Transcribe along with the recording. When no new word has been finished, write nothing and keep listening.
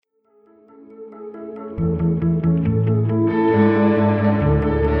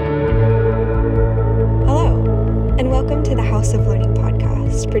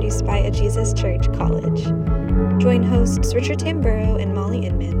at Jesus Church College. Join hosts Richard Tamburo and Molly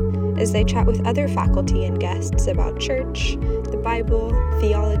Inman as they chat with other faculty and guests about church, the Bible,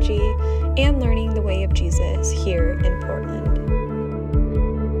 theology, and learning the way of Jesus here in Portland.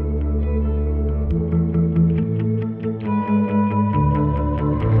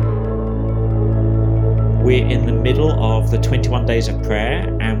 We're in the middle of the 21 days of prayer,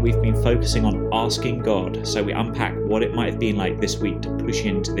 and we've been focusing on asking God. So we unpack what it might have been like this week to push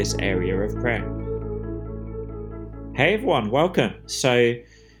into this area of prayer. Hey everyone, welcome. So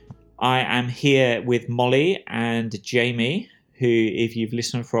I am here with Molly and Jamie, who, if you've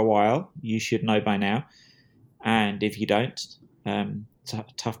listened for a while, you should know by now. And if you don't,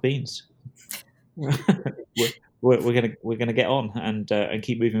 tough beans. we're gonna get on and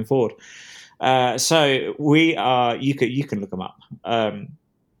keep moving forward. So we are. You can look them up.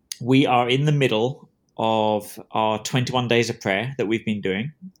 We are in the middle of our 21 days of prayer that we've been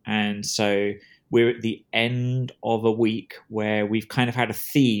doing, and so we're at the end of a week where we've kind of had a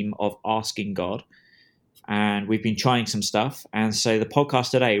theme of asking God, and we've been trying some stuff. And so the podcast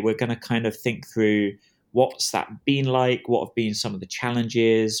today, we're going to kind of think through what's that been like, what have been some of the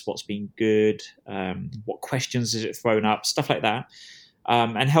challenges, what's been good, what questions has it thrown up, stuff like that,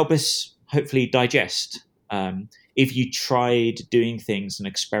 and help us hopefully digest. If you tried doing things and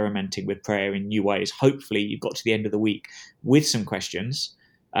experimenting with prayer in new ways, hopefully you got to the end of the week with some questions.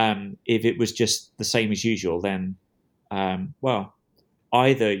 If it was just the same as usual, then, well,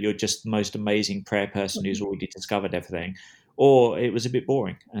 either you're just the most amazing prayer person who's already discovered everything, or it was a bit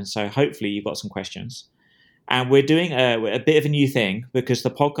boring. And so hopefully you've got some questions. And we're doing a bit of a new thing, because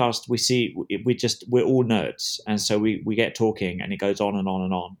the podcast we're all nerds. And so we get talking and it goes on and on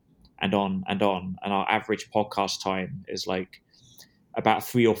and on. And on and on, and our average podcast time is like about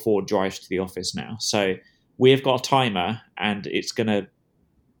 3 or 4 drives to the office now. So we've got a timer, and it's going to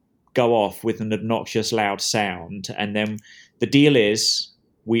go off with an obnoxious loud sound. And then the deal is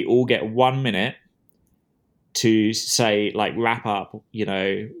we all get 1 minute to say, like, wrap up, you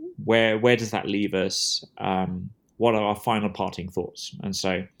know, where does that leave us? What are our final parting thoughts? And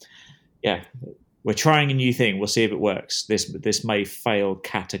so, yeah, we're trying a new thing. We'll see if it works. This may fail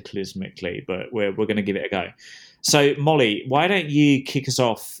cataclysmically, but we're going to give it a go. So, Molly, why don't you kick us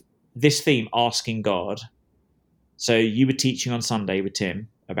off this theme, asking God? So you were teaching on Sunday with Tim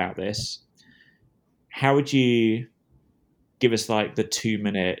about this. How would you give us like the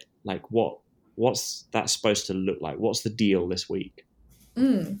 2-minute, like what's that supposed to look like? What's the deal this week?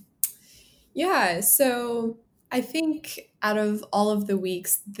 Yeah, so I think out of all of the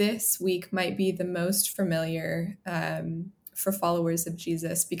weeks, this week might be the most familiar for followers of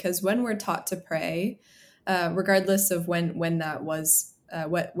Jesus, because when we're taught to pray, regardless of when that was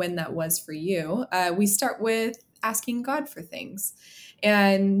for you, we start with asking God for things.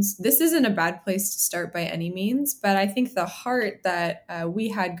 And this isn't a bad place to start by any means, but I think the heart that we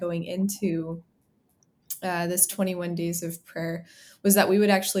had going into this 21 days of prayer was that we would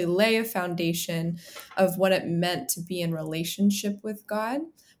actually lay a foundation of what it meant to be in relationship with God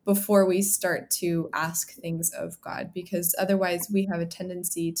before we start to ask things of God, because otherwise we have a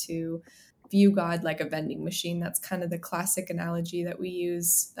tendency to view God like a vending machine. That's kind of the classic analogy that we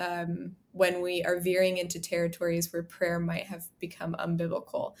use when we are veering into territories where prayer might have become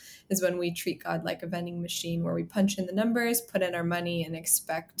unbiblical, is when we treat God like a vending machine, where we punch in the numbers, put in our money, and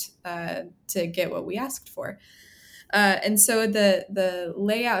expect to get what we asked for. And so the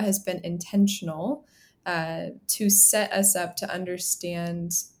layout has been intentional to set us up to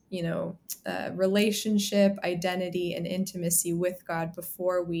understand, relationship, identity, and intimacy with God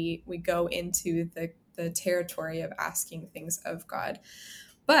before we go into the territory of asking things of God.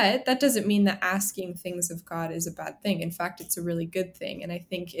 But that doesn't mean that asking things of God is a bad thing. In fact, it's a really good thing. And I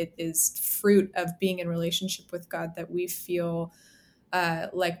think it is fruit of being in relationship with God that we feel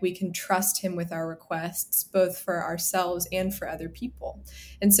like we can trust him with our requests, both for ourselves and for other people.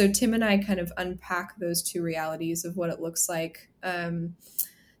 And so Tim and I kind of unpack those two realities of what it looks like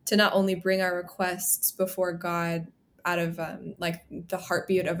to not only bring our requests before God out of like the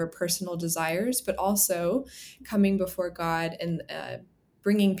heartbeat of our personal desires, but also coming before God and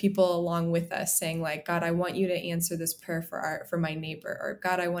bringing people along with us, saying like, God, I want you to answer this prayer for my neighbor, or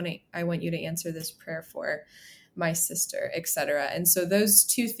God, I want you to answer this prayer for my sister, etc. And so those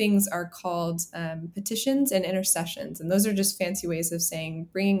two things are called petitions and intercessions. And those are just fancy ways of saying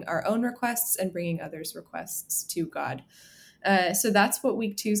bringing our own requests and bringing others' requests to God. So that's what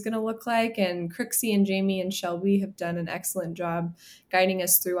week 2 is going to look like. And Crooksy and Jamie and Shelby have done an excellent job guiding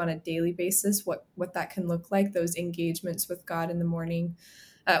us through on a daily basis what that can look like, those engagements with God in the morning.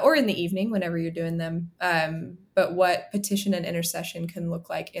 or in the evening, whenever you're doing them. But what petition and intercession can look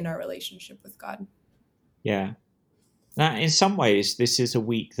like in our relationship with God. Yeah. Now, in some ways, this is a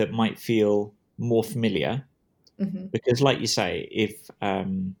week that might feel more familiar because, like you say, if,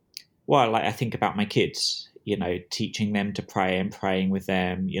 like I think about my kids, teaching them to pray and praying with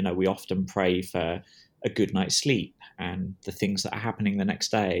them, we often pray for a good night's sleep and the things that are happening the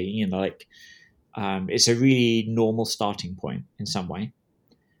next day, it's a really normal starting point in some way.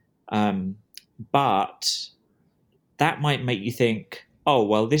 But that might make you think, oh,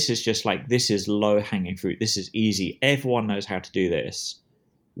 well, this is low hanging fruit. This is easy. Everyone knows how to do this.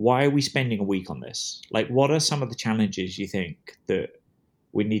 Why are we spending a week on this? Like, what are some of the challenges you think that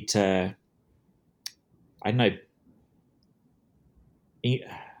we need to, I don't know,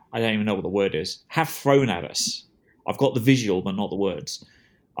 I don't even know what the word is, have thrown at us? I've got the visual, but not the words.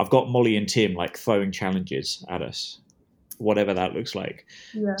 I've got Molly and Tim throwing challenges at us, whatever that looks like.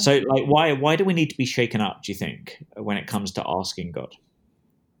 Yeah. So why do we need to be shaken up, do you think, when it comes to asking God?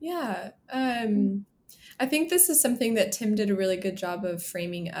 Yeah. I think this is something that Tim did a really good job of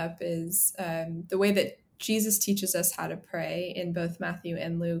framing up is the way that Jesus teaches us how to pray in both Matthew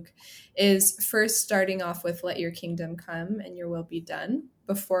and Luke is first starting off with let your kingdom come and your will be done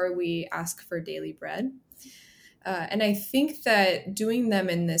before we ask for daily bread. And I think that doing them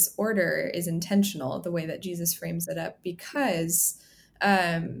in this order is intentional, the way that Jesus frames it up, because,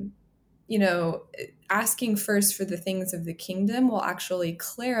 asking first for the things of the kingdom will actually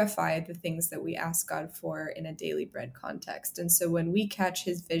clarify the things that we ask God for in a daily bread context. And so when we catch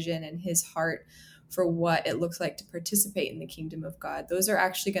his vision and his heart for what it looks like to participate in the kingdom of God, those are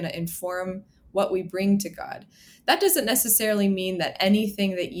actually going to inform what we bring to God. That doesn't necessarily mean that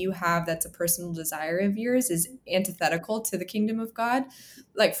anything that you have that's a personal desire of yours is antithetical to the kingdom of God.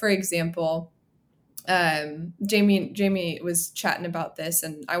 Like, for example, Jamie was chatting about this,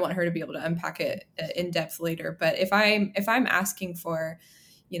 and I want her to be able to unpack it in depth later. But if I'm asking for,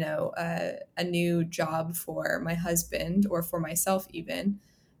 a new job for my husband or for myself even,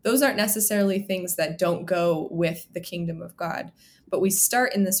 those aren't necessarily things that don't go with the kingdom of God. But we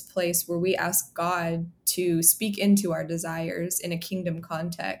start in this place where we ask God to speak into our desires in a kingdom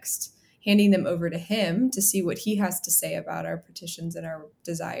context, handing them over to him to see what he has to say about our petitions and our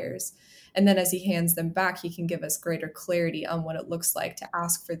desires. And then as he hands them back, he can give us greater clarity on what it looks like to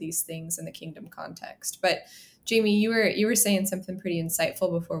ask for these things in the kingdom context. But Jamie, you were saying something pretty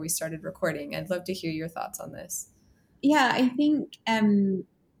insightful before we started recording. I'd love to hear your thoughts on this. Yeah, I think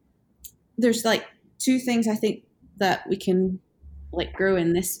there's two things I think that we can grow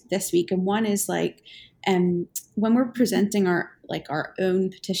in this week. And one is when we're presenting our own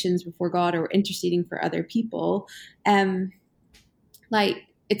petitions before God or interceding for other people,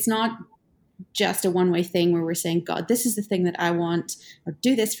 it's not just a one-way thing where we're saying, God, this is the thing that I want, or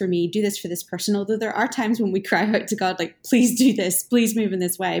do this for me, do this for this person. Although there are times when we cry out to God, please do this, please move in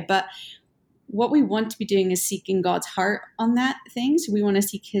this way. But what we want to be doing is seeking God's heart on that thing. So we want to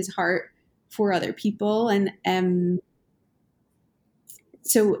seek his heart for other people. And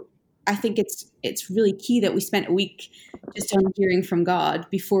so I think it's really key that we spent a week just on hearing from God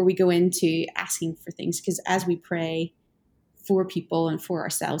before we go into asking for things. Because as we pray for people and for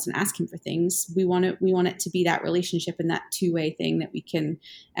ourselves and ask him for things, we want it to be that relationship and that two-way thing that we can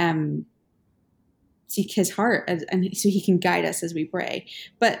seek his heart and so he can guide us as we pray.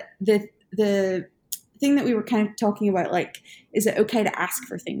 But the thing that we were kind of talking about, is it okay to ask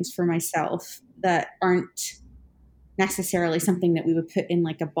for things for myself that aren't necessarily something that we would put in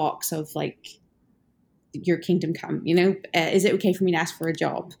a box of your kingdom come, is it okay for me to ask for a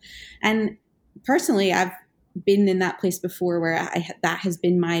job? And personally, I've been in that place before where that has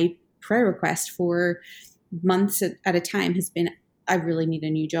been my prayer request for months at a time has been, I really need a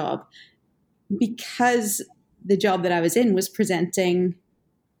new job, because the job that I was in was presenting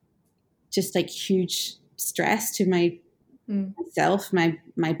just huge stress to myself, my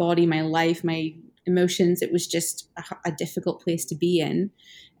body, my life, my emotions. It was just a difficult place to be in.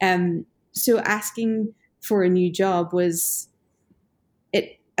 So asking for a new job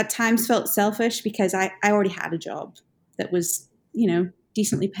it at times felt selfish because I already had a job that was,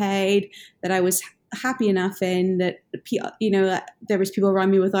 decently paid, that I was happy enough in, that, there was people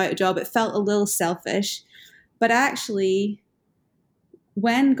around me without a job. It felt a little selfish, but actually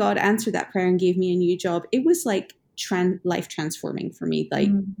when God answered that prayer and gave me a new job, it was life transforming for me.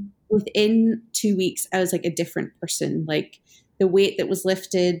 Within 2 weeks, I was a different person. The weight that was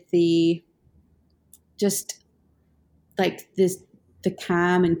lifted, the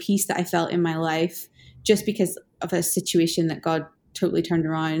calm and peace that I felt in my life, just because of a situation that God totally turned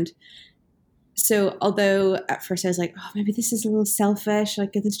around. So although at first I was like, oh, maybe this is a little selfish,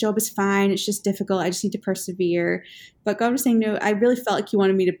 like this job is fine, it's just difficult, I just need to persevere. But God was saying, no, I really felt like he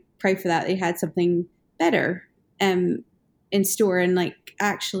wanted me to pray for that. They had something better in store. And like,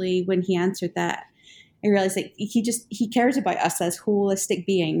 actually, when he answered that, I realized like he cares about us as holistic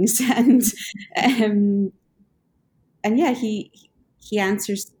beings. And yeah, he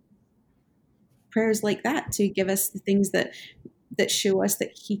answers prayers like that to give us the things that show us that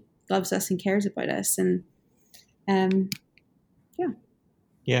he loves us and cares about us. And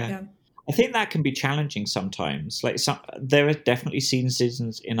yeah. I think that can be challenging sometimes. Like there are definitely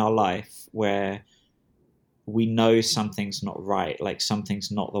seasons in our life where we know something's not right, like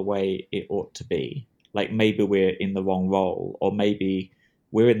something's not the way it ought to be. Like maybe we're in the wrong role, or maybe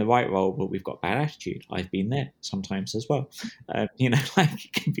we're in the right role, but we've got bad attitude. I've been there sometimes as well. Like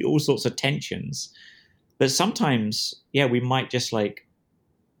it can be all sorts of tensions. But sometimes, we might just like,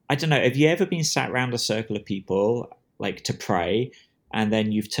 I don't know, have you ever been sat around a circle of people like to pray, and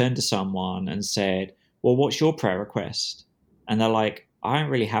then you've turned to someone and said, well, what's your prayer request? And they're like, I don't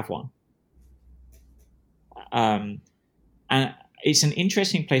really have one. And it's an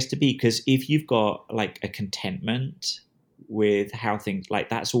interesting place to be, because if you've got like a contentment with how things, like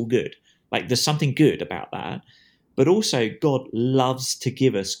that's all good. Like there's something good about that. But also God loves to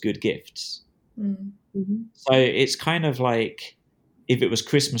give us good gifts. Mm-hmm. So it's kind of like if it was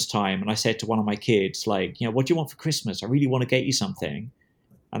Christmas time and I said to one of my kids, like, what do you want for Christmas? I really want to get you something.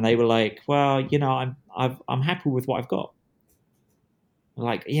 And they were like, well, I'm happy with what I've got.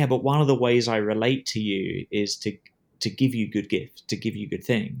 Like, yeah, but one of the ways I relate to you is to give you good gifts, to give you good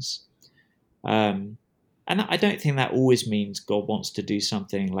things. And I don't think that always means God wants to do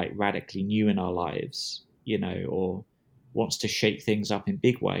something like radically new in our lives, or wants to shake things up in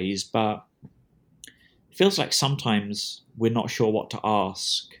big ways. But it feels like sometimes we're not sure what to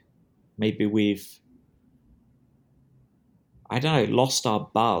ask. Maybe we've, I don't know, lost our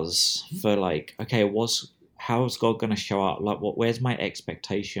buzz for like, okay, how is God going to show up? Like, where's my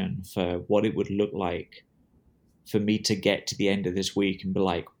expectation for what it would look like for me to get to the end of this week and be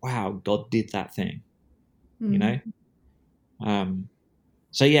like, wow, God did that thing,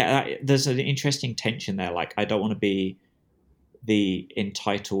 So there's an interesting tension there. Like, I don't want to be the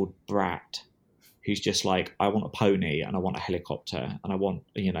entitled brat who's just like, I want a pony and I want a helicopter and I want,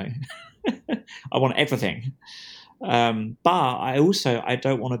 I want everything. But I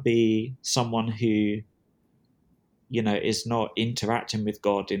don't want to be someone who, is not interacting with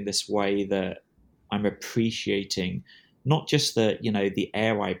God in this way that I'm appreciating not just the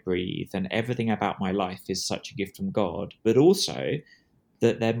air I breathe and everything about my life is such a gift from God, but also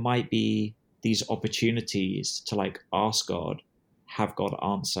that there might be these opportunities to like ask God, have God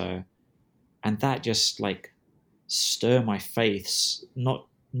answer, and that just like stir my faiths, not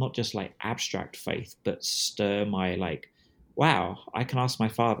just like abstract faith, but stir my like, wow, I can ask my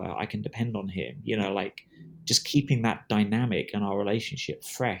Father, I can depend on him, like just keeping that dynamic in our relationship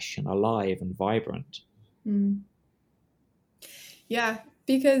fresh and alive and vibrant. Yeah,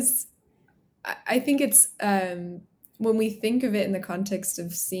 because I think it's when we think of it in the context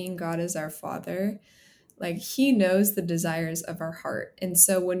of seeing God as our Father, like he knows the desires of our heart. And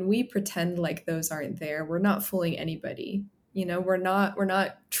so when we pretend like those aren't there, we're not fooling anybody. We're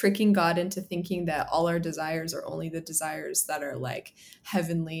not tricking God into thinking that all our desires are only the desires that are like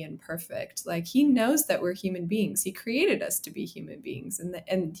heavenly and perfect. Like he knows that we're human beings. He created us to be human beings,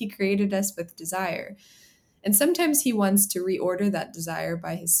 and he created us with desire. And sometimes he wants to reorder that desire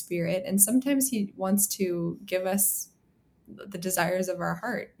by his Spirit, and sometimes he wants to give us the desires of our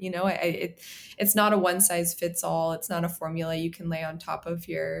heart. It's not a one size fits all. It's not a formula you can lay on top of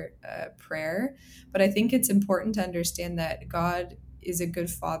your prayer. But I think it's important to understand that God is a good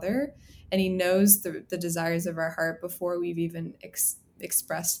Father, and he knows the desires of our heart before we've even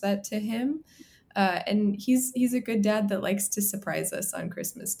expressed that to him. And he's a good dad that likes to surprise us on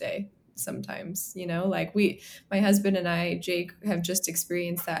Christmas Day. Sometimes, like my husband and I, Jake, have just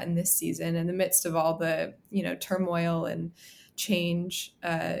experienced that in this season in the midst of all the, turmoil and change.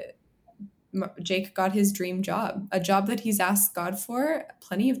 Jake got his dream job, a job that he's asked God for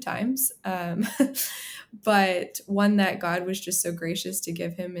plenty of times. But one that God was just so gracious to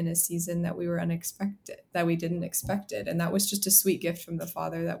give him in a season that we didn't expect it. And that was just a sweet gift from the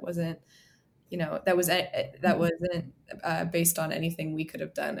Father that wasn't, that wasn't based on anything we could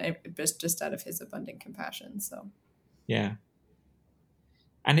have done. It was just out of his abundant compassion. So, yeah.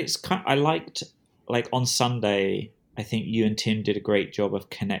 And I liked, like on Sunday, I think you and Tim did a great job of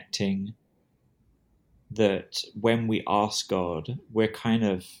connecting that when we ask God, we're kind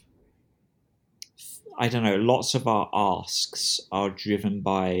of, I don't know, lots of our asks are driven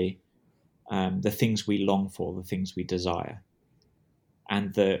by the things we long for, the things we desire,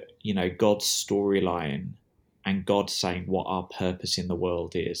 and God's storyline and God saying what our purpose in the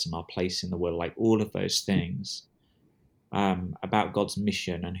world is and our place in the world, like all of those things about God's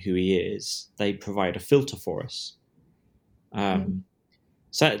mission and who he is, they provide a filter for us.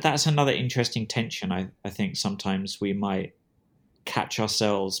 So that's another interesting tension. I think sometimes we might catch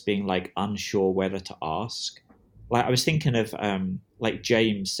ourselves being like unsure whether to ask. Like I was thinking of like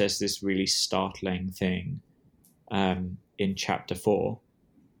James says this really startling thing in chapter 4.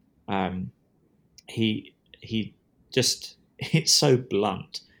 He just, it's so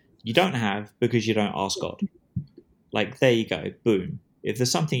blunt. You don't have because you don't ask God. Like, there you go, boom. If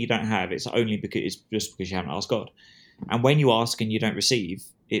there's something you don't have, it's just because you haven't asked God. And when you ask and you don't receive,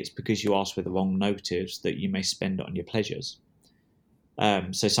 it's because you ask with the wrong motives that you may spend it on your pleasures.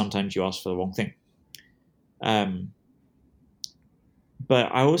 So sometimes you ask for the wrong thing. But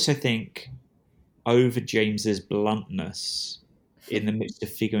I also think over James's bluntness, in the midst of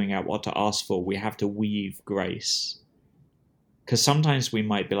figuring out what to ask for, we have to weave grace. Because sometimes we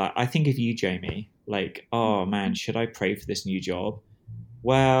might be like, I think of you, Jamie, like, oh man, should I pray for this new job?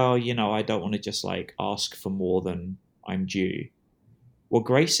 Well, I don't want to just like ask for more than I'm due. Well,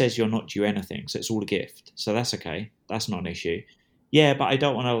 grace says you're not due anything, so it's all a gift. So that's okay. That's not an issue. Yeah, but I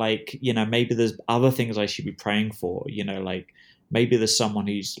don't want to like, maybe there's other things I should be praying for, like maybe there's someone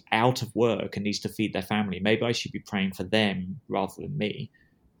who's out of work and needs to feed their family. Maybe I should be praying for them rather than me.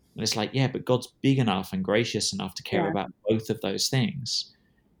 And it's like, yeah, but God's big enough and gracious enough to care about both of those things.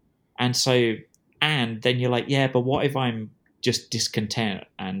 And then you're like, yeah, but what if I'm just discontent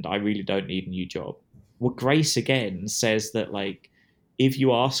and I really don't need a new job? Well, grace again says that like, if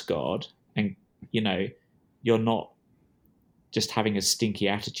you ask God and, you're not just having a stinky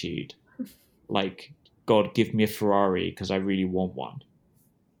attitude, like, God, give me a Ferrari because I really want one.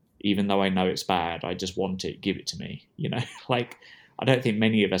 Even though I know it's bad, I just want it, give it to me. Like, I don't think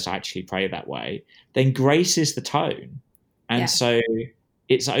many of us actually pray that way. Then grace is the tone. And so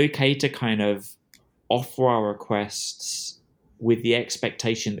it's okay to kind of offer our requests with the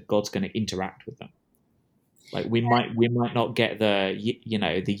expectation that God's going to interact with them. Like we might not get the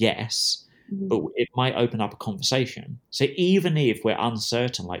yes, but it might open up a conversation. So even if we're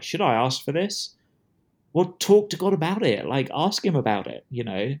uncertain, like, should I ask for this? Well, talk to God about it. Like, ask him about it,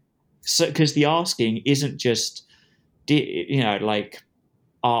 So, because the asking isn't just, like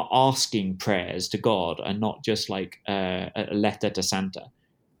our asking prayers to God are not just like a letter to Santa.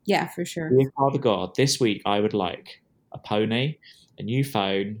 Yeah, for sure. Dear Father God, this week I would like a pony, a new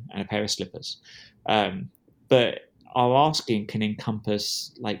phone, and a pair of slippers. But our asking can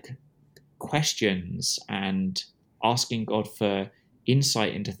encompass like questions and asking God for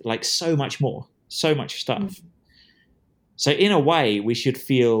insight into like so much more. So much stuff. So in a way, we should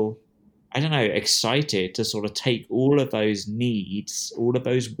feel, excited to sort of take all of those needs, all of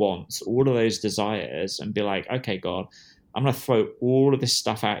those wants, all of those desires and be like, okay, God, I'm going to throw all of this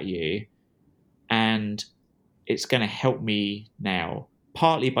stuff at you and it's going to help me now,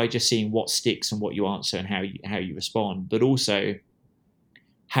 partly by just seeing what sticks and what you answer and how you respond, but also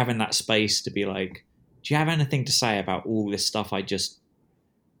having that space to be like, do you have anything to say about all this stuff I just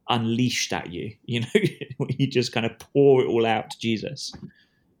unleashed at you? You just kind of pour it all out to Jesus.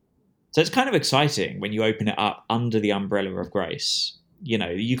 So it's kind of exciting when you open it up under the umbrella of grace.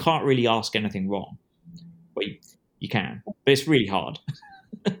 You can't really ask anything wrong, but you can, but it's really hard.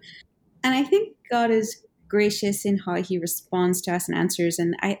 And I think God is gracious in how he responds to us and answers.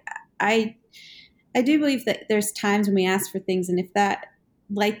 And I do believe that there's times when we ask for things, and if that,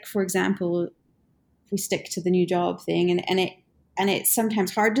 like for example, if we stick to the new job thing, and it's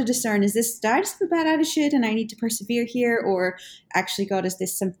sometimes hard to discern, did I just have a bad attitude and I need to persevere here? Or actually, God, is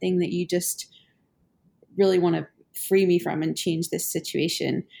this something that you just really want to free me from and change this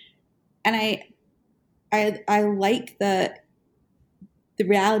situation? And I like the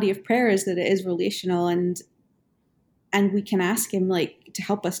reality of prayer is that it is relational, and we can ask him like to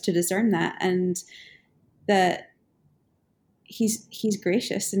help us to discern that, and that he's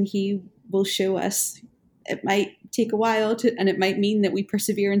gracious and he will show us. It might take a while and it might mean that we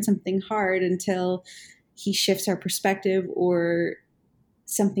persevere in something hard until he shifts our perspective or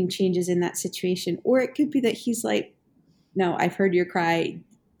something changes in that situation. Or it could be that he's like, no, I've heard your cry.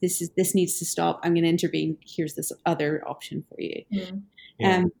 This needs to stop. I'm going to intervene. Here's this other option for you.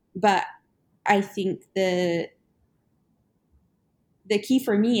 Yeah. But I think the key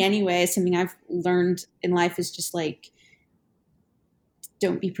for me anyway, something I've learned in life is just like,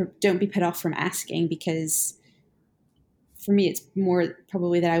 don't be put off from asking, because for me it's more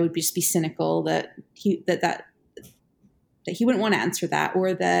probably that I would just be cynical that he wouldn't want to answer that,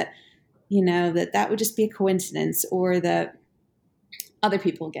 or that that would just be a coincidence, or that other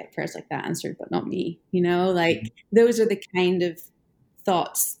people get prayers like that answered, but not me, like those are the kind of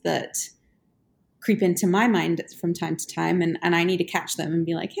thoughts that creep into my mind from time to time, and I need to catch them and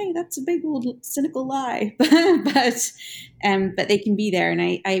be like, hey, that's a big old cynical lie. but they can be there. And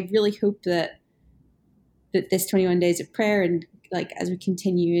I really hope that this 21 days of prayer, and like as we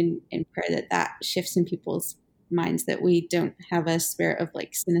continue in prayer, that shifts in people's minds, that we don't have a spirit of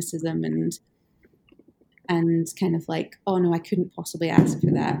like cynicism and kind of like, oh no, I couldn't possibly ask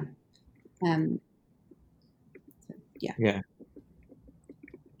for that. Yeah.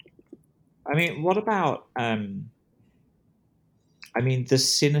 I mean, what about,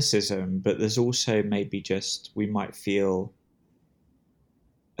 there's cynicism, but there's also maybe just, we might feel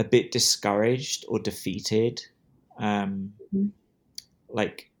a bit discouraged or defeated.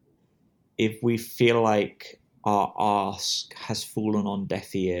 Like if we feel like our ask has fallen on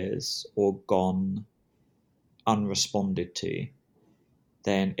deaf ears or gone unresponded to,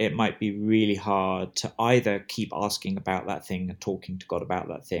 then it might be really hard to either keep asking about that thing and talking to God about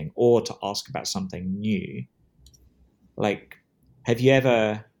that thing, or to ask about something new. Like, have you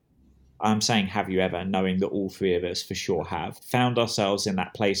ever, knowing that all three of us for sure have, found ourselves in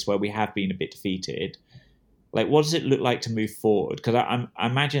that place where we have been a bit defeated? Like, what does it look like to move forward? Because I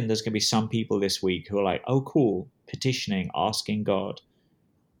imagine there's going to be some people this week who are like, oh, cool, petitioning, asking God.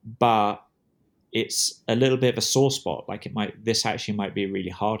 But it's a little bit of a sore spot. Like this actually might be a really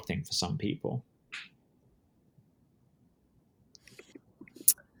hard thing for some people.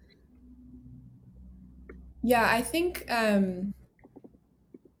 Yeah, I think, man,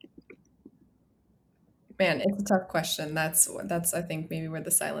 it's a tough question. That's I think maybe where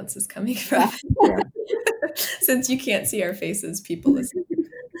the silence is coming from. Yeah. Since you can't see our faces, people listen.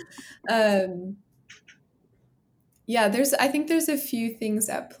 Yeah, I think there's a few things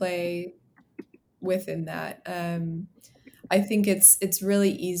at play within that. I think it's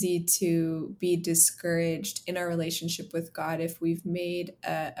really easy to be discouraged in our relationship with God if we've made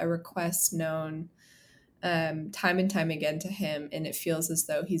a request known time and time again to him, and it feels as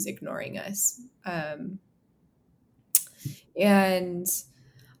though he's ignoring us. And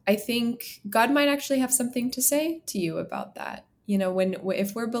I think God might actually have something to say to you about that.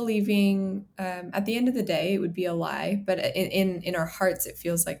 If we're believing, at the end of the day, it would be a lie, but in our hearts, it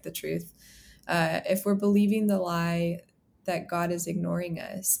feels like the truth. If we're believing the lie that God is ignoring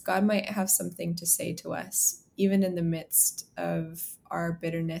us, God might have something to say to us, even in the midst of our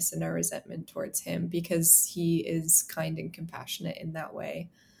bitterness and our resentment towards him, because he is kind and compassionate in that way.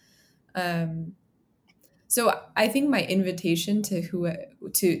 So I think my invitation to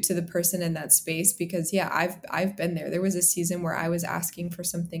the person in that space, because I've been there. There was a season where I was asking for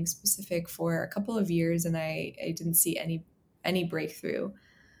something specific for a couple of years, and I didn't see any breakthrough.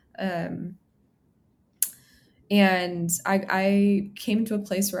 And I came to a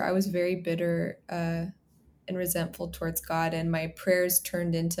place where I was very bitter and resentful towards God, and my prayers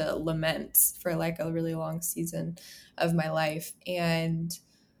turned into laments for like a really long season of my life. And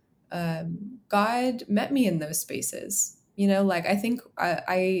God met me in those spaces. I think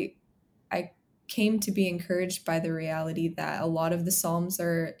I came to be encouraged by the reality that a lot of the Psalms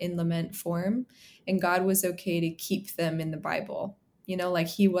are in lament form, and God was okay to keep them in the Bible.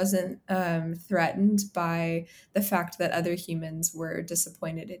 He wasn't threatened by the fact that other humans were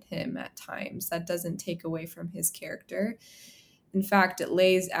disappointed in him at times. That doesn't take away from his character. In fact, it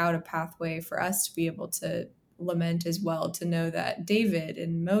lays out a pathway for us to be able to lament as well, to know that David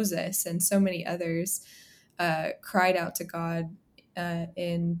and Moses and so many others cried out to God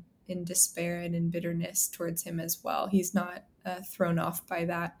in despair and in bitterness towards him as well. He's not thrown off by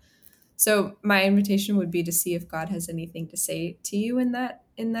that. So my invitation would be to see if God has anything to say to you in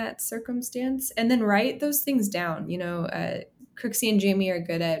that circumstance, and then write those things down. Crooksy and Jamie are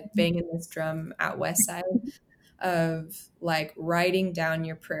good at banging this drum at Westside of like writing down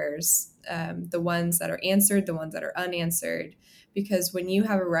your prayers, the ones that are answered, the ones that are unanswered, because when you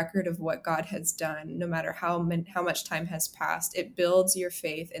have a record of what God has done, no matter how much time has passed, it builds your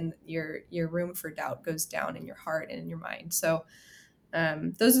faith, and your room for doubt goes down in your heart and in your mind. So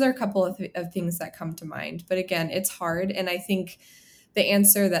those are a couple of things that come to mind. But again, it's hard. And I think the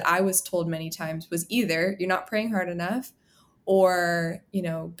answer that I was told many times was either you're not praying hard enough, or,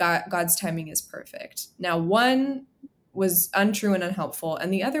 God's timing is perfect. Now, one was untrue and unhelpful,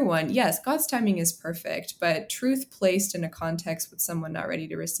 and the other one, yes, God's timing is perfect, but truth placed in a context with someone not ready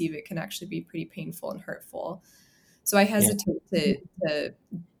to receive it can actually be pretty painful and hurtful. So I hesitate to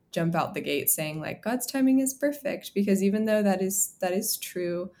jump out the gate saying like God's timing is perfect, because even though that is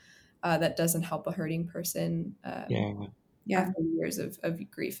true, that doesn't help a hurting person after years of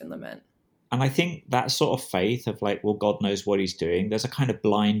grief and lament. I think that sort of faith of like, well, God knows what he's doing. There's a kind of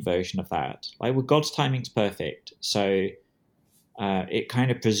blind version of that. Like, well, God's timing's perfect. So it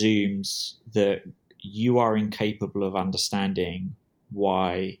kind of presumes that you are incapable of understanding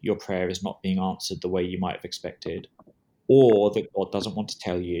why your prayer is not being answered the way you might have expected, or that God doesn't want to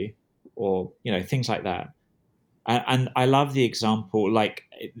tell you, or, you know, things like that. And I love the example, like,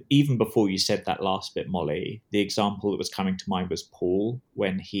 even before you said that last bit, Molly, the example that was coming to mind was Paul,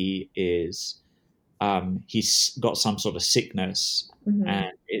 when he is, he's got some sort of sickness,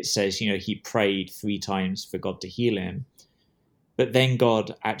 and it says, you know, he prayed 3 times for God to heal him. But then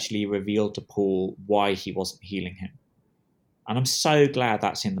God actually revealed to Paul why he wasn't healing him. And I'm so glad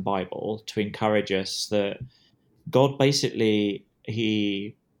that's in the Bible to encourage us that God basically,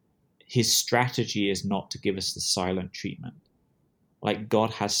 his strategy is not to give us the silent treatment. Like,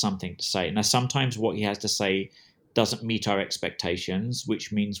 God has something to say. Now, sometimes what he has to say doesn't meet our expectations,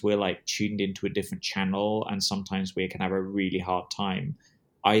 which means we're like tuned into a different channel. And sometimes we can have a really hard time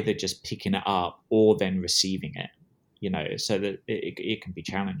either just picking it up or then receiving it, you know, so that it can be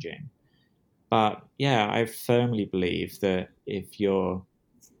challenging. But yeah, I firmly believe that if you're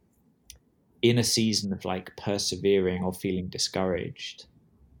in a season of like persevering or feeling discouraged,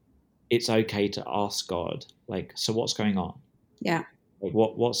 it's okay to ask God, like, so what's going on? Yeah. Like,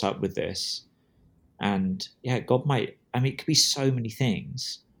 what's up with this? And yeah, God might, I mean, it could be so many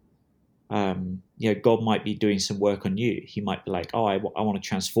things. You know, God might be doing some work on you. He might be like, oh, I want to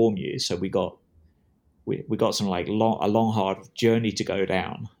transform you. So we got some like a long, hard journey to go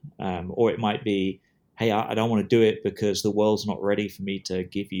down. Or it might be, hey, I don't want to do it because the world's not ready for me to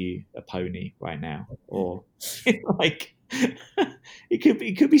give you a pony right now. Or like,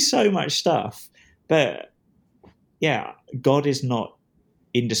 it could be so much stuff. But yeah, God is not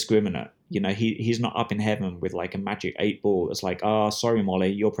indiscriminate. You know, he's not up in heaven with like a magic 8 ball that's like, oh, sorry,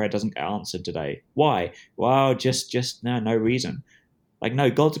 Molly, your prayer doesn't get answered today. Why? Well, just no reason. Like, no,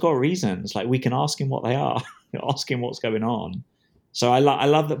 God's got reasons. Like, we can ask him what they are, ask him what's going on. So I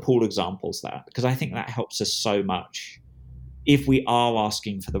love that Paul examples that, because I think that helps us so much. If we are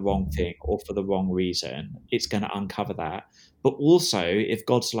asking for the wrong thing or for the wrong reason, it's going to uncover that. But also, if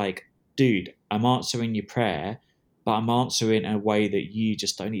God's like, dude, I'm answering your prayer, but I'm answering in a way that you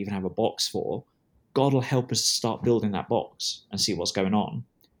just don't even have a box for, God will help us start building that box and see what's going on.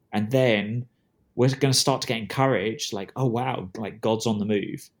 And then we're going to start to get encouraged, like, oh, wow, like God's on the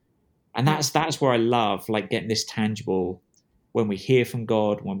move. And that's where I love, like, getting this tangible. When we hear from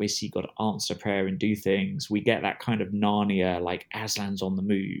God, when we see God answer prayer and do things, we get that kind of Narnia, like Aslan's on the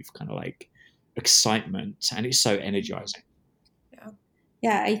move, kind of like excitement. And it's so energizing.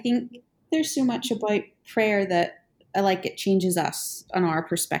 Yeah, I think there's so much about prayer that like it changes us on our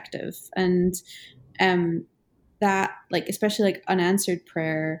perspective. And that, like, especially like unanswered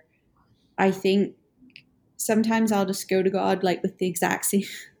prayer, I think sometimes I'll just go to God like with the exact same,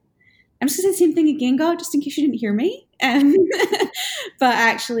 I'm just going to say the same thing again, God, just in case you didn't hear me. But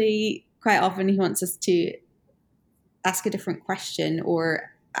actually, quite often he wants us to ask a different question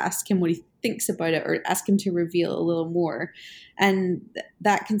or ask him what he thinks about it or ask him to reveal a little more. And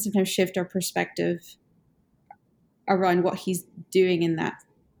that can sometimes shift our perspective around what he's doing in that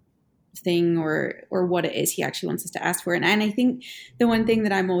thing or what it is he actually wants us to ask for. And I think the one thing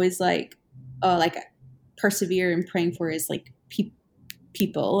that I'm always like persevere in praying for is like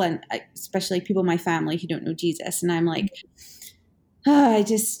people, and especially people in my family who don't know Jesus. And I'm like, I'm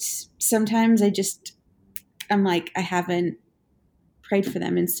like, I haven't prayed for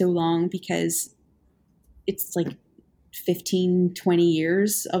them in so long because it's like 15, 20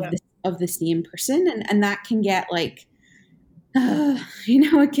 years of the same person. And that can get like,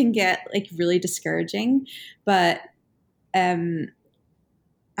 it can get like really discouraging. But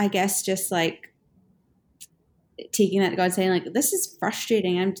I guess just like taking that to God, saying like, this is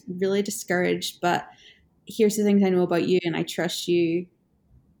frustrating, I'm really discouraged, but here's the things I know about you and I trust you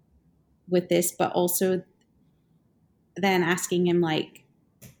with this. But also then asking him like,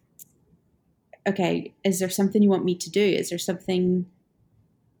 okay, is there something you want me to do? Is there something,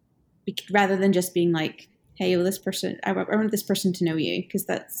 rather than just being like, hey, well, this person, I want this person to know you, because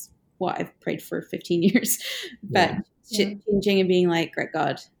that's what I've prayed for 15 years. But changing and being like, great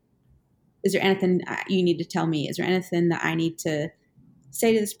God, is there anything you need to tell me? Is there anything that I need to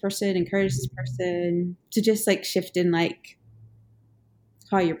say to this person, encourage this person, to just like shift in like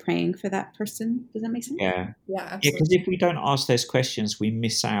how you're praying for that person? Does that make sense? Yeah, absolutely. Because if we don't ask those questions, we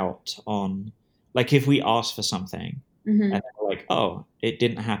miss out on, like, if we ask for something and then we're like, oh, it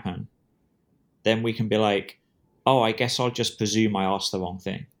didn't happen, then we can be like, oh, I guess I'll just presume I asked the wrong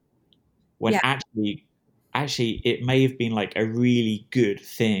thing. When actually it may have been like a really good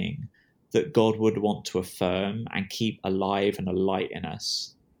thing, that God would want to affirm and keep alive and alight in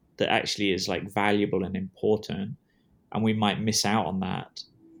us that actually is like valuable and important, and we might miss out on that.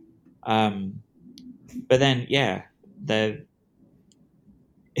 But then, yeah, the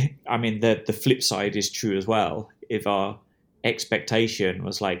flip side is true as well. If our expectation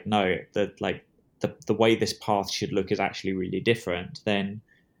was like, no, the way this path should look is actually really different, then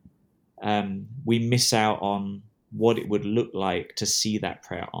we miss out on what it would look like to see that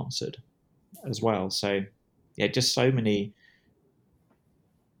prayer answered as well. So, yeah, just so many.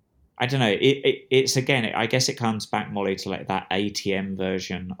 I don't know. It's again. I guess it comes back, Molly, to like that ATM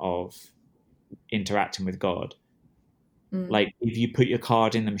version of interacting with God. Like if you put your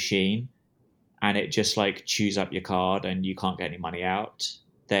card in the machine and it just like chews up your card and you can't get any money out,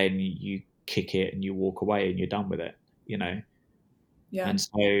 then you kick it and you walk away and you're done with it, you know? Yeah. And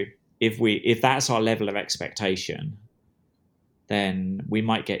so if that's our level of expectation, then we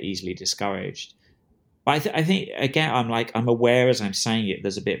might get easily discouraged. But I think again, I'm aware as I'm saying it,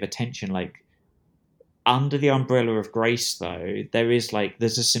 there's a bit of a tension. Like under the umbrella of grace, though, there's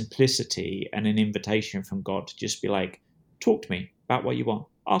a simplicity and an invitation from God to just be like, talk to me about what you want,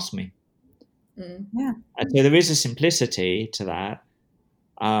 ask me. Yeah. And so there is a simplicity to that.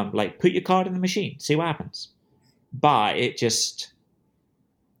 Like put your card in the machine, see what happens. But it just,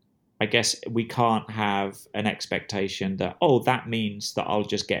 I guess we can't have an expectation that, that means that I'll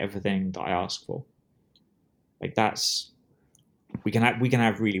just get everything that I ask for. Like we can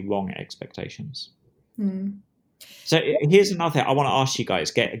have really wrong expectations. So here's another thing I want to ask you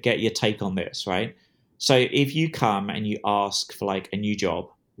guys, get your take on this, right? So if you come and you ask for like a new job,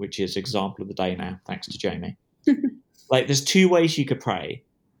 which is example of the day now, thanks to Jamie, like there's two ways you could pray,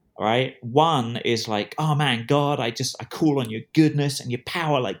 all right? One is like, oh man, God, I call on your goodness and your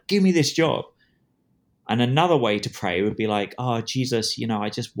power, like give me this job. And another way to pray would be like, oh, Jesus, I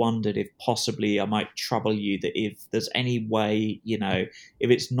just wondered if possibly I might trouble you, that if there's any way, if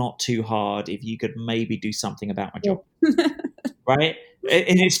it's not too hard, if you could maybe do something about my job, right?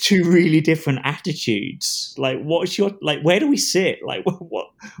 And it's two really different attitudes. Like, where do we sit? Like,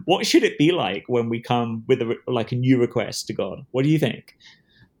 what should it be like when we come with a new request to God? What do you think?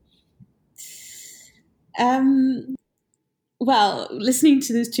 Well, listening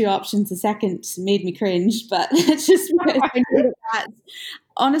to those two options a second made me cringe, but that's just because I know that.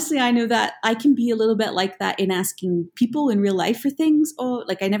 Honestly, I know that I can be a little bit like that in asking people in real life for things. Oh,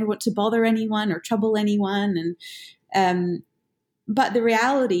 like I never want to bother anyone or trouble anyone, and but the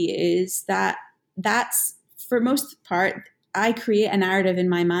reality is that that's for most part. I create a narrative in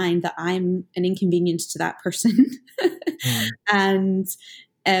my mind that I'm an inconvenience to that person, and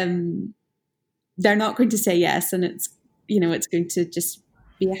they're not going to say yes, and it's going to just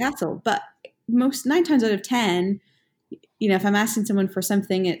be a hassle. But 9 times out of 10, if I'm asking someone for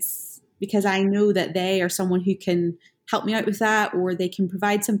something, it's because I know that they are someone who can help me out with that, or they can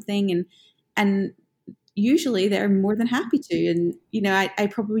provide something, and usually they're more than happy to. And I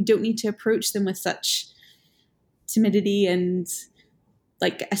probably don't need to approach them with such timidity and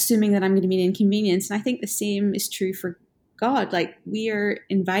like assuming that I'm going to be an inconvenience. And I think the same is true for God. Like we are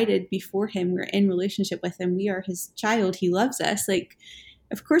invited before him, we're in relationship with him, we are his child, he loves us. Like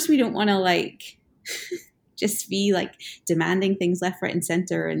of course we don't want to like just be like demanding things left, right and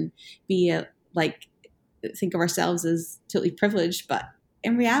center and be like think of ourselves as totally privileged, but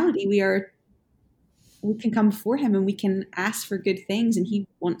in reality we can come before him and we can ask for good things, and he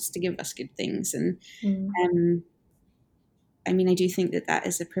wants to give us good things. And I do think that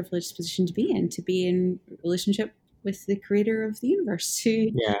is a privileged position to be in relationship with the creator of the universe, who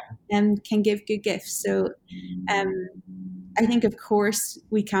can give good gifts. So I think, of course,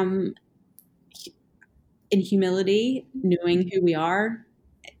 we come in humility, knowing who we are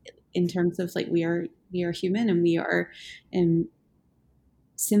in terms of like we are human and we are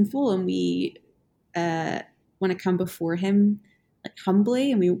sinful, and we want to come before him like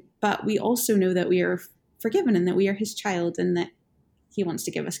humbly, but we also know that we are forgiven and that we are his child and that he wants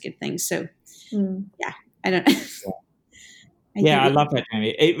to give us good things. So I don't I love that,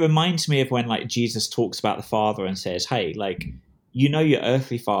 Jamie. It reminds me of when like Jesus talks about the Father and says, hey, like, your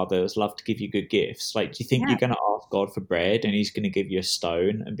earthly fathers love to give you good gifts. Like, do you think you're going to ask God for bread and he's going to give you a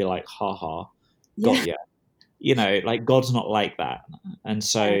stone and be like, ha ha, got ya? Like God's not like that. And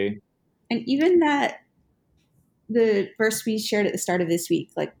so, and even that, the verse we shared at the start of this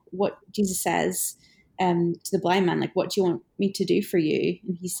week, like what Jesus says to the blind man, like, what do you want me to do for you?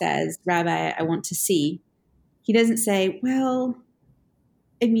 And he says, Rabbi, I want to see. He doesn't say, well,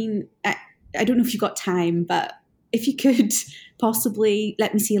 I don't know if you've got time, but if you could possibly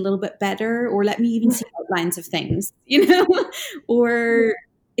let me see a little bit better, or let me even see outlines of things, or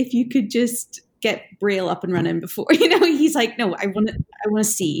if you could just get Braille up and running before, he's like, no, I want to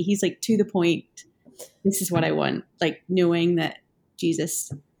see. He's like, to the point. This is what I want. Like, knowing that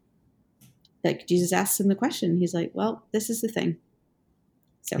Jesus asks him the question. He's like, well, this is the thing.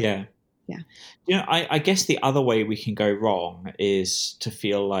 So yeah. I guess the other way we can go wrong is to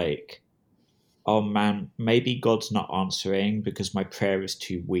feel like, oh man, maybe God's not answering because my prayer is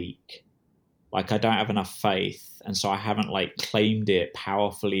too weak. Like, I don't have enough faith, and so I haven't like claimed it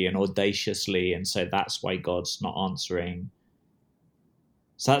powerfully and audaciously, and so that's why God's not answering.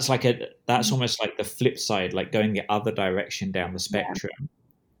 So that's almost like the flip side, like going the other direction down the spectrum,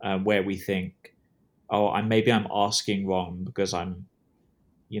 where we think, oh, maybe I'm asking wrong because I'm,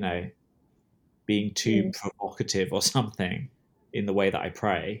 being too provocative or something in the way that I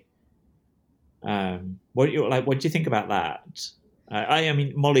pray. What do you think about that? I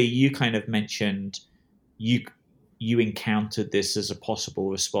mean, Molly, you kind of mentioned you encountered this as a possible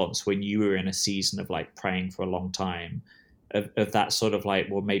response when you were in a season of like praying for a long time, of that sort of like,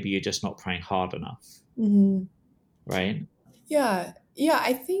 well, maybe you're just not praying hard enough, right? Yeah.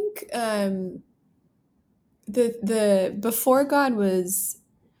 I think the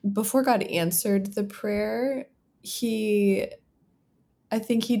before God answered the prayer, I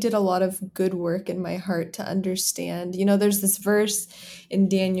think he did a lot of good work in my heart to understand. There's this verse in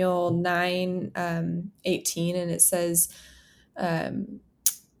Daniel 9:18, and it says,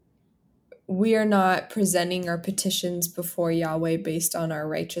 we are not presenting our petitions before Yahweh based on our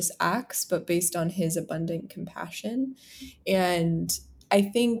righteous acts, but based on his abundant compassion. And I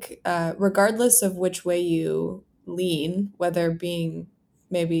think regardless of which way you lean, whether being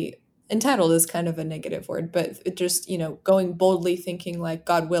maybe entitled is kind of a negative word, but it just, going boldly thinking like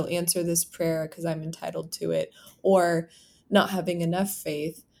God will answer this prayer because I'm entitled to it, or not having enough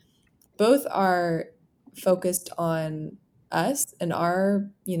faith, both are focused on us and our,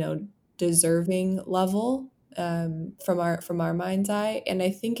 deserving level from our mind's eye. And I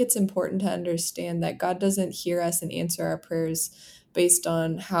think it's important to understand that God doesn't hear us and answer our prayers based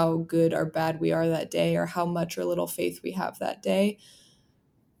on how good or bad we are that day, or how much or little faith we have that day.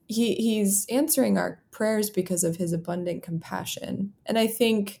 He's answering our prayers because of his abundant compassion. And I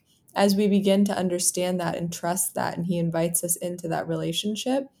think as we begin to understand that and trust that, and he invites us into that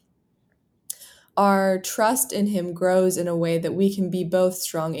relationship, our trust in him grows in a way that we can be both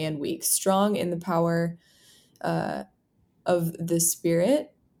strong and weak, strong in the power of the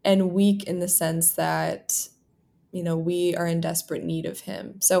Spirit, and weak in the sense that, we are in desperate need of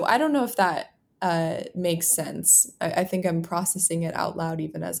him. So I don't know if that makes sense. I think I'm processing it out loud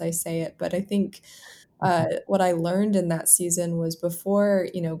even as I say it, but I think what I learned in that season was before,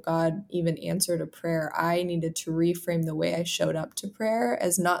 God even answered a prayer, I needed to reframe the way I showed up to prayer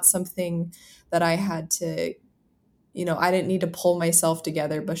as not something that I had to, I didn't need to pull myself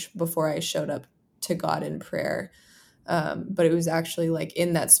together before I showed up to God in prayer. But it was actually like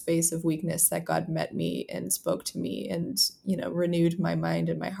in that space of weakness that God met me and spoke to me and, renewed my mind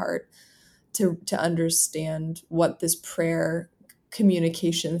and my heart to understand what this prayer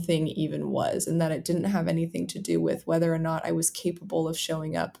communication thing even was, and that it didn't have anything to do with whether or not I was capable of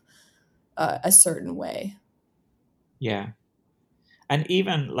showing up a certain way. Yeah. And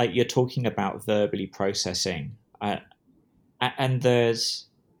even like you're talking about verbally processing, and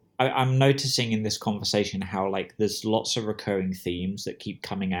I'm noticing in this conversation how like there's lots of recurring themes that keep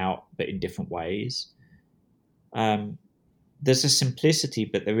coming out, but in different ways. There's a simplicity,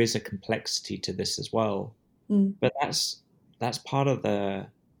 but there is a complexity to this as well. But that's part of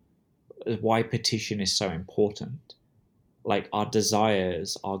why petition is so important. Like our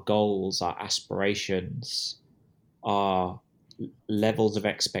desires, our goals, our aspirations, our levels of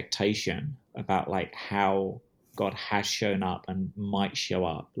expectation about like how God has shown up and might show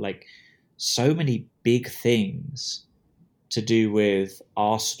up. Like so many big things to do with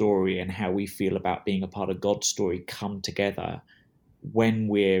our story and how we feel about being a part of God's story come together when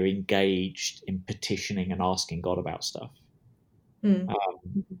we're engaged in petitioning and asking God about stuff. And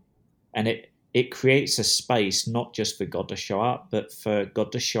it creates a space not just for God to show up, but for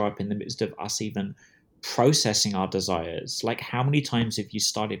God to show up in the midst of us even processing our desires. Like how many times have you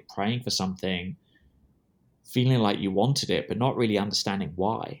started praying for something, feeling like you wanted it, but not really understanding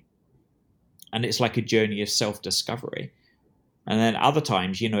why? And it's like a journey of self-discovery. And then other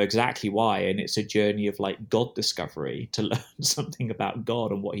times you know exactly why, and it's a journey of like God discovery to learn something about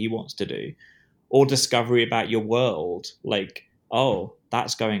God and what he wants to do, or discovery about your world. Like, oh,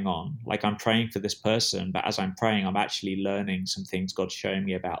 that's going on. Like I'm praying for this person, but as I'm praying, I'm actually learning some things God's showing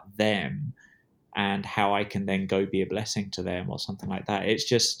me about them and how I can then go be a blessing to them or something like that. It's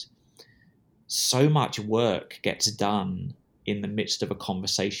just so much work gets done in the midst of a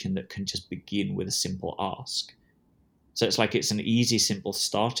conversation that can just begin with a simple ask. So it's like it's an easy, simple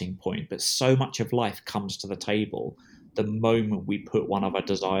starting point, but so much of life comes to the table the moment we put one of our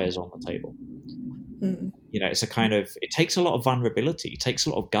desires on the table. You know, it's a kind of, it takes a lot of vulnerability, it takes a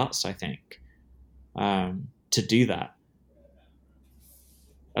lot of guts, I think, to do that.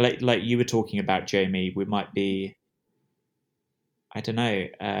 Like you were talking about, Jamie, we might be, I don't know,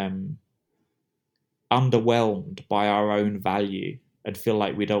 underwhelmed by our own value and feel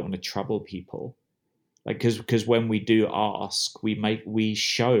like we don't want to trouble people. Like, because when we do ask, we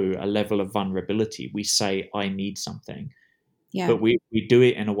show a level of vulnerability. We say, I need something. Yeah. But we do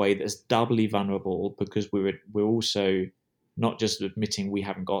it in a way that's doubly vulnerable, because we're also not just admitting we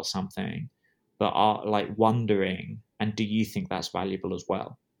haven't got something, but are like wondering, and do you think that's valuable as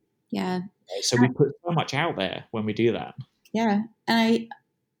well? Yeah. So we put so much out there when we do that. Yeah. And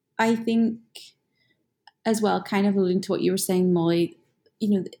I think as well, kind of alluding to what you were saying, Molly, you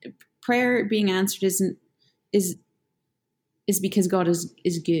know, prayer being answered is because God is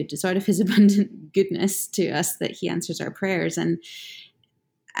good. It's out of his abundant goodness to us that he answers our prayers,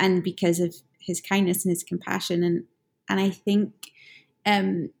 and because of his kindness and his compassion. And I think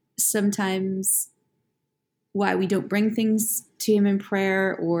sometimes why we don't bring things to him in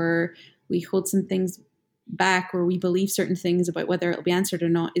prayer, or we hold some things back, or we believe certain things about whether it'll be answered or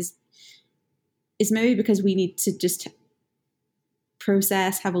not, is maybe because we need to just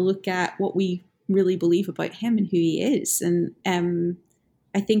process, have a look at what we really believe about him and who he is. And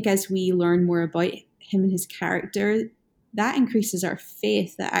I think as we learn more about him and his character, that increases our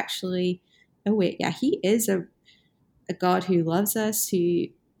faith that actually, oh wait, yeah, he is a God who loves us, who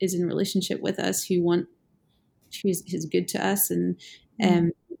is in relationship with us, who's good to us. And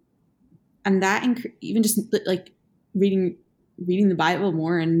that even just like reading the Bible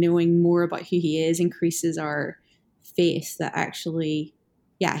more and knowing more about who he is increases our faith that actually,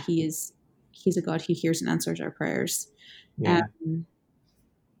 yeah, he's a God who hears and answers our prayers. Yeah.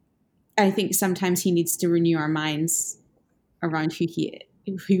 I think sometimes he needs to renew our minds around who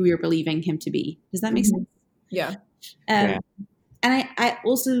we are believing him to be. Does that make sense? Yeah. And I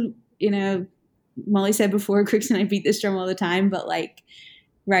also, you know, Molly said before, Crooks and I beat this drum all the time, but like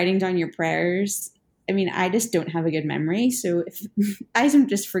writing down your prayers, I mean, I just don't have a good memory. So if I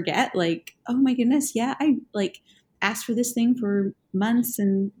just forget, like, oh my goodness, yeah, I like asked for this thing for months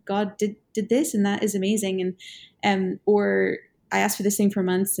and God did this, and that is amazing. And or I asked for this thing for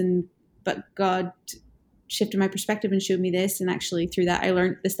months, but God shifted my perspective and showed me this, and actually through that I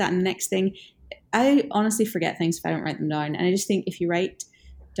learned this, that, and the next thing. I honestly forget things if I don't write them down. And I just think if you write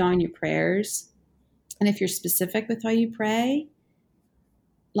down your prayers, and if you're specific with how you pray,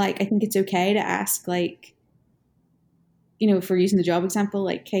 like, I think it's okay to ask, like, you know, if we're using the job example,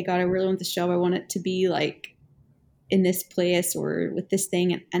 like, hey, God, I really want this job. I want it to be like in this place or with this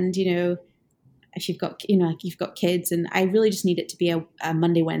thing. And you know, if you've got, you know, like you've got kids, and I really just need it to be a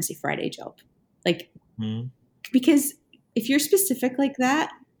Monday, Wednesday, Friday job. Like, because if you're specific like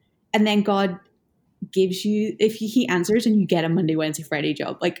that, and then God gives you, if he answers and you get a Monday, Wednesday, Friday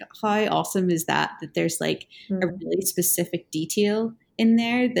job, like how awesome is that there's like a really specific detail in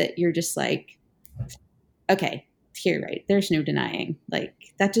there that you're just like, okay, here, right? There's no denying. Like,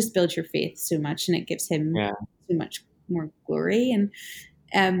 that just builds your faith so much, and it gives him so much more glory.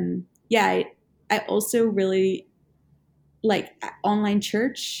 And I also really like online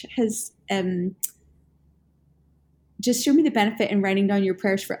church has just shown me the benefit in writing down your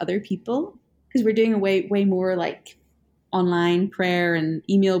prayers for other people, because we're doing a way more like online prayer and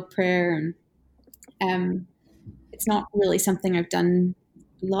email prayer, and it's not really something I've done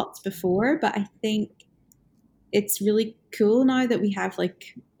lots before, but I think it's really cool now that we have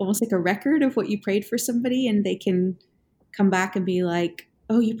like almost like a record of what you prayed for somebody, and they can come back and be like,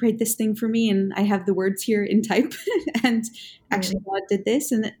 oh, you prayed this thing for me, and I have the words here in type and actually God did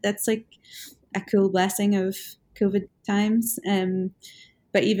this. And that's like a cool blessing of COVID times.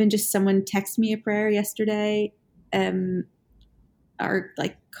 But even just someone texted me a prayer yesterday. Our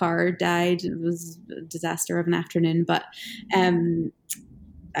like car died. It was a disaster of an afternoon, but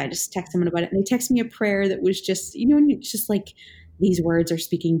I just texted someone about it, and they texted me a prayer that was just, you know, it's just like, these words are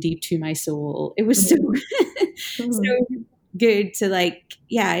speaking deep to my soul. It was so good to like,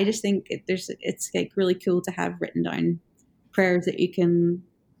 yeah, I just think it's like really cool to have written down prayers that you can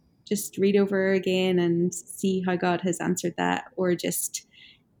just read over again and see how God has answered that, or just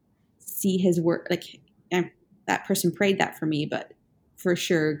see his work. Like, that person prayed that for me, but for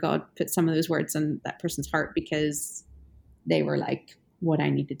sure God put some of those words in that person's heart because they were like what I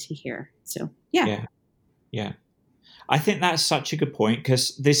needed to hear. So yeah. I think that's such a good point,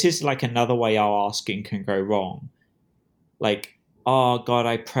 because this is like another way our asking can go wrong. like, oh God,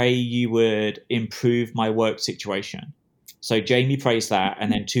 I pray you would improve my work situation. So Jamie prays that,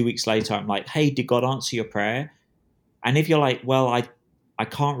 and then 2 weeks later, I'm like, hey, did God answer your prayer? And if you're like, well, I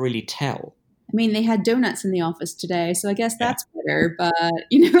can't really tell. I mean, they had donuts in the office today, so I guess that's better. But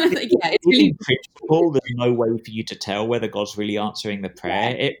it's really in principle, there's no way for you to tell whether God's really answering the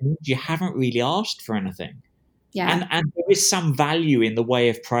prayer. It means you haven't really asked for anything. Yeah. And there is some value in the way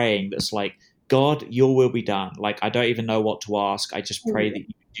of praying that's like, God, your will be done. Like, I don't even know what to ask. I just pray that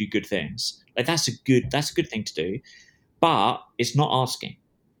you do good things. Like, that's a good thing to do. But it's not asking.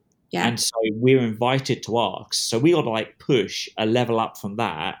 Yeah. And so we're invited to ask. So we got to like push a level up from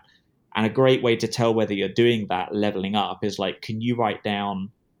that. And a great way to tell whether you're doing that leveling up is like, can you write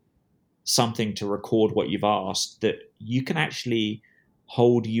down something to record what you've asked that you can actually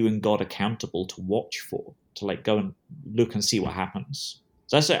hold you and God accountable to watch for, to like go and look and see what happens.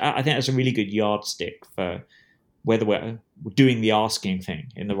 So I think that's a really good yardstick for whether we're doing the asking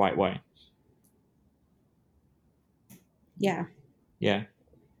thing in the right way. Yeah. Yeah.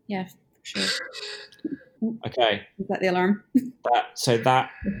 Yeah, for sure. Okay. Is that the alarm?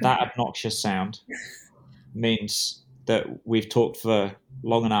 That obnoxious sound means that we've talked for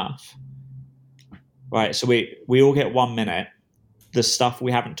long enough. Right, so we all get 1 minute. The stuff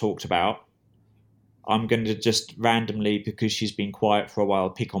we haven't talked about, I'm going to just randomly, because she's been quiet for a while,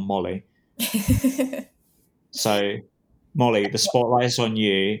 pick on Molly. So, Molly, the spotlight's on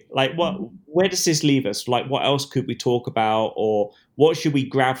you. Like, where does this leave us? Like, what else could we talk about, or what should we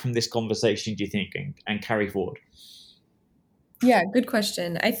grab from this conversation, do you think, and carry forward? Yeah, good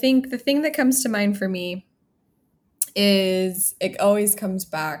question. I think the thing that comes to mind for me is it always comes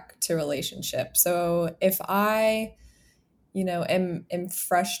back to relationship. So if I, am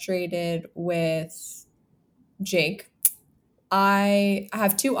frustrated with Jake, I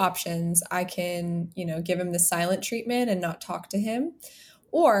have two options. I can, give him the silent treatment and not talk to him,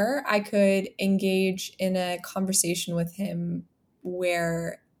 or I could engage in a conversation with him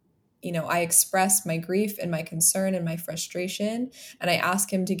where I express my grief and my concern and my frustration, and I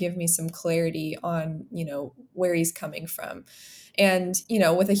ask him to give me some clarity on, where he's coming from. And,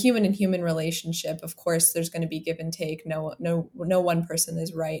 with a human and human relationship, of course, there's going to be give and take. No one person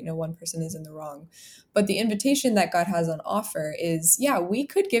is right. No one person is in the wrong. But the invitation that God has on offer is, we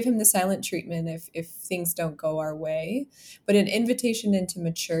could give him the silent treatment if things don't go our way. But an invitation into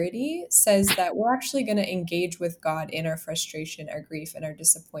maturity says that we're actually going to engage with God in our frustration, our grief, and our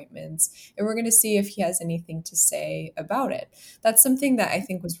disappointments. And we're going to see if he has anything to say about it. That's something that I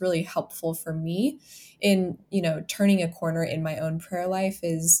think was really helpful for me in, turning a corner in my own prayer life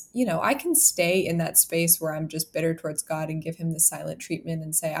is, I can stay in that space where I'm just bitter towards God and give him the silent treatment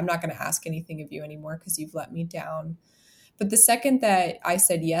and say, I'm not going to ask anything of you anymore because you've let me down. But the second that I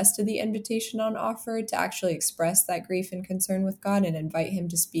said yes to the invitation on offer to actually express that grief and concern with God and invite him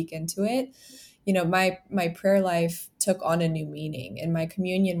to speak into it, my prayer life took on a new meaning, and my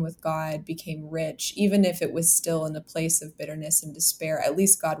communion with God became rich. Even if it was still in a place of bitterness and despair, at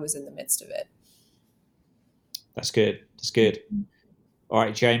least God was in the midst of it. That's good. That's good. All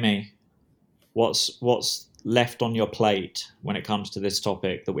right, Jamie, what's left on your plate when it comes to this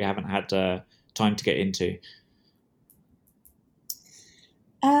topic that we haven't had time to get into?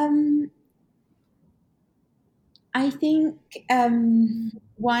 I think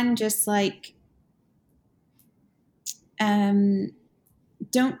one, just like don't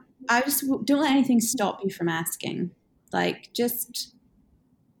let anything stop you from asking. Like, just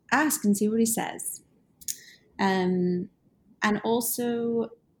ask and see what he says. And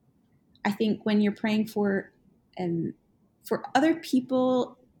also, I think when you're praying for other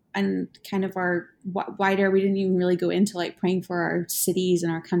people and kind of our wider, we didn't even really go into like praying for our cities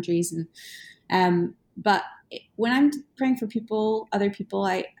and our countries, and but when I'm praying for other people,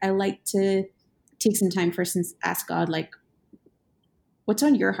 I like to take some time first and ask God, like, what's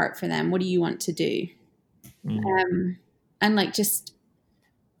on your heart for them? What do you want to do? Mm-hmm. And like just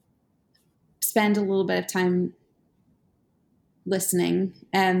spend a little bit of time listening.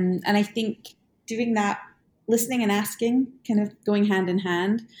 And I think doing that, listening and asking, kind of going hand in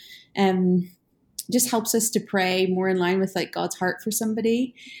hand, just helps us to pray more in line with like God's heart for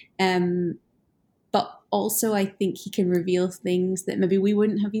somebody. But also I think he can reveal things that maybe we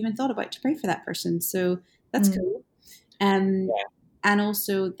wouldn't have even thought about to pray for that person. So that's cool. And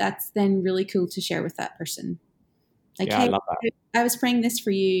also that's then really cool to share with that person. Like, hey, I love that. I was praying this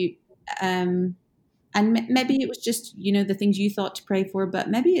for you. And maybe it was just, the things you thought to pray for, but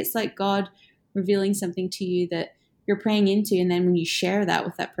maybe it's like God revealing something to you that you're praying into. And then when you share that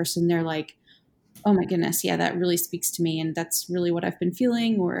with that person, they're like, oh my goodness, yeah, that really speaks to me. And that's really what I've been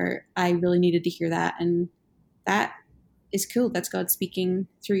feeling, or I really needed to hear that. And that is cool. That's God speaking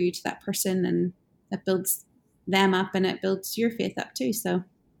through you to that person, and that builds them up and it builds your faith up too. So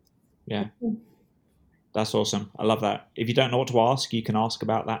yeah, that's awesome. I love that. If you don't know what to ask, you can ask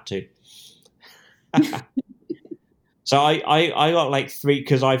about that too. So I got like 3,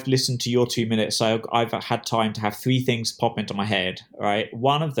 because I've listened to your 2 minutes, so I've had time to have 3 things pop into my head, right?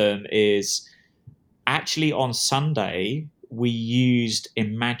 One of them is actually on Sunday, we used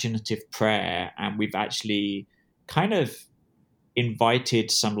imaginative prayer, and we've actually kind of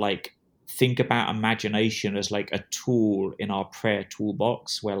invited some like think about imagination as like a tool in our prayer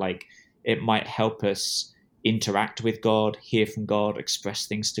toolbox, where like it might help us interact with God, hear from God, express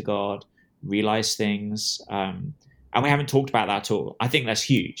things to God, realize things. And we haven't talked about that at all. I think that's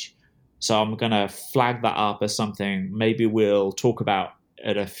huge. So I'm going to flag that up as something maybe we'll talk about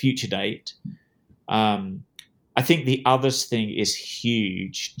at a future date. I think the others thing is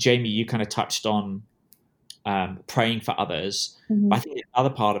huge. Jamie, you kind of touched on praying for others. Mm-hmm. But I think the other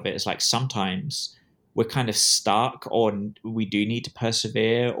part of it is like sometimes we're kind of stuck, or we do need to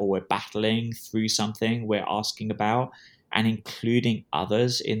persevere, or we're battling through something we're asking about, and including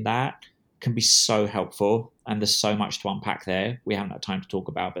others in that can be so helpful. And there's so much to unpack there. We haven't had time to talk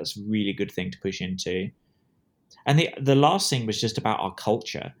about, but it's a really good thing to push into. And the last thing was just about our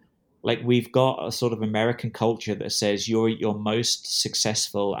culture. Like, we've got a sort of American culture that says you're most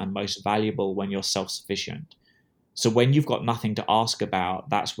successful and most valuable when you're self-sufficient. So when you've got nothing to ask about,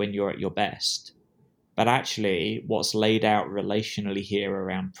 that's when you're at your best. But actually, what's laid out relationally here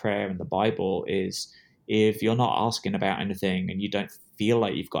around prayer in the Bible is, if you're not asking about anything and you don't feel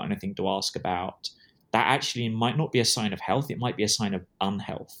like you've got anything to ask about, that actually might not be a sign of health. It might be a sign of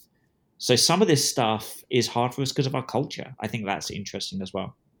unhealth. So some of this stuff is hard for us because of our culture. I think that's interesting as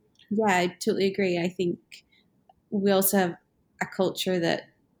well. Yeah, I totally agree. I think we also have a culture that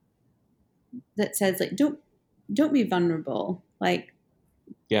says like, don't be vulnerable. Like,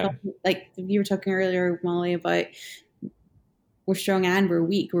 yeah, like you were talking earlier, Molly, about we're strong and we're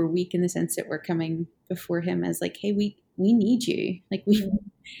weak. We're weak in the sense that we're coming before him as like, hey, we need you. Like we,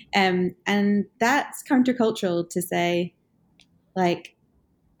 and that's countercultural to say, like,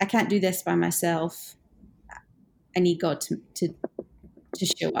 I can't do this by myself. I need God to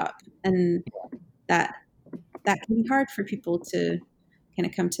show up, and that can be hard for people to kind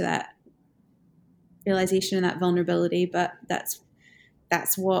of come to that realization and that vulnerability. But that's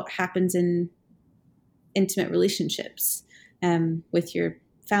what happens in intimate relationships, with your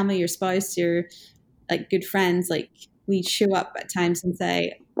family, your spouse, your like good friends. Like, we show up at times and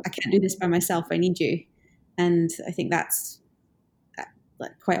say, I can't do this by myself. I need you. And I think that's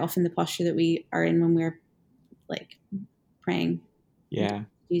like quite often the posture that we are in when we're like praying. Yeah.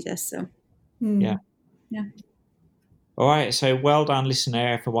 Jesus. So yeah. All right. So well done, listener,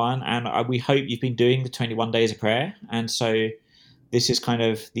 everyone. And we hope you've been doing the 21 days of prayer. And so this is kind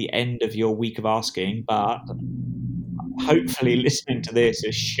of the end of your week of asking, but hopefully listening to this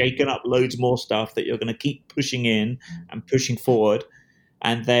has shaken up loads more stuff that you're going to keep pushing in and pushing forward.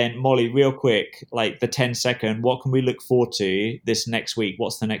 And then, Molly, real quick, like the 10-second, what can we look forward to this next week?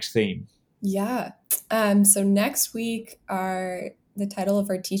 What's the next theme? Yeah. So next week, the title of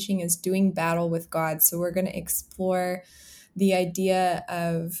our teaching is Doing Battle with God. So we're going to explore the idea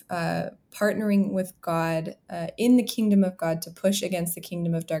of partnering with God in the kingdom of God to push against the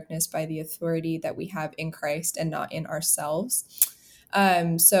kingdom of darkness by the authority that we have in Christ and not in ourselves.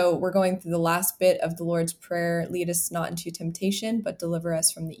 So we're going through the last bit of the Lord's Prayer, lead us not into temptation, but deliver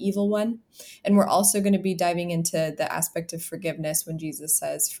us from the evil one. And we're also going to be diving into the aspect of forgiveness when Jesus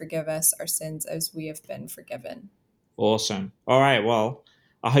says, forgive us our sins as we have been forgiven. Awesome. All right. Well,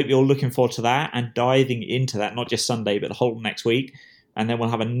 I hope you're looking forward to that and diving into that, not just Sunday, but the whole next week. And then we'll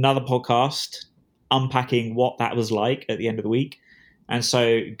have another podcast unpacking what that was like at the end of the week. And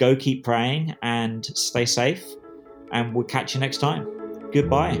so go keep praying and stay safe. And we'll catch you next time.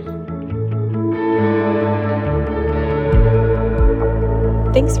 Goodbye.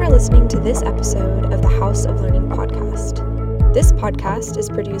 Thanks for listening to this episode of the House of Learning podcast. This podcast is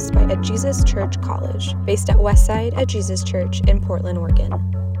produced by A Jesus Church College, based at Westside A Jesus Church in Portland, Oregon.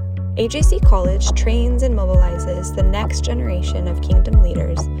 AJC College trains and mobilizes the next generation of kingdom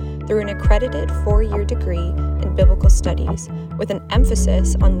leaders through an accredited 4-year degree in biblical studies with an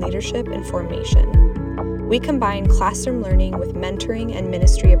emphasis on leadership and formation. We combine classroom learning with mentoring and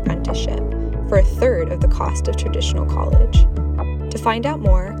ministry apprenticeship for a third of the cost of traditional college. To find out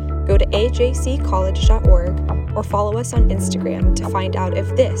more, go to ajccollege.org or follow us on Instagram to find out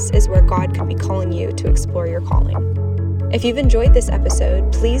if this is where God could be calling you to explore your calling. If you've enjoyed this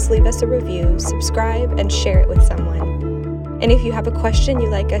episode, please leave us a review, subscribe, and share it with someone. And if you have a question you'd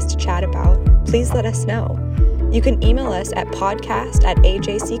like us to chat about, please let us know. You can email us at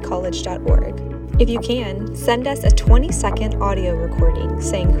podcast@ajccollege.org. If you can, send us a 20-second audio recording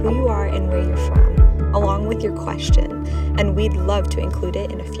saying who you are and where you're from, along with your question, and we'd love to include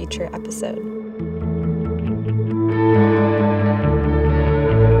it in a future episode.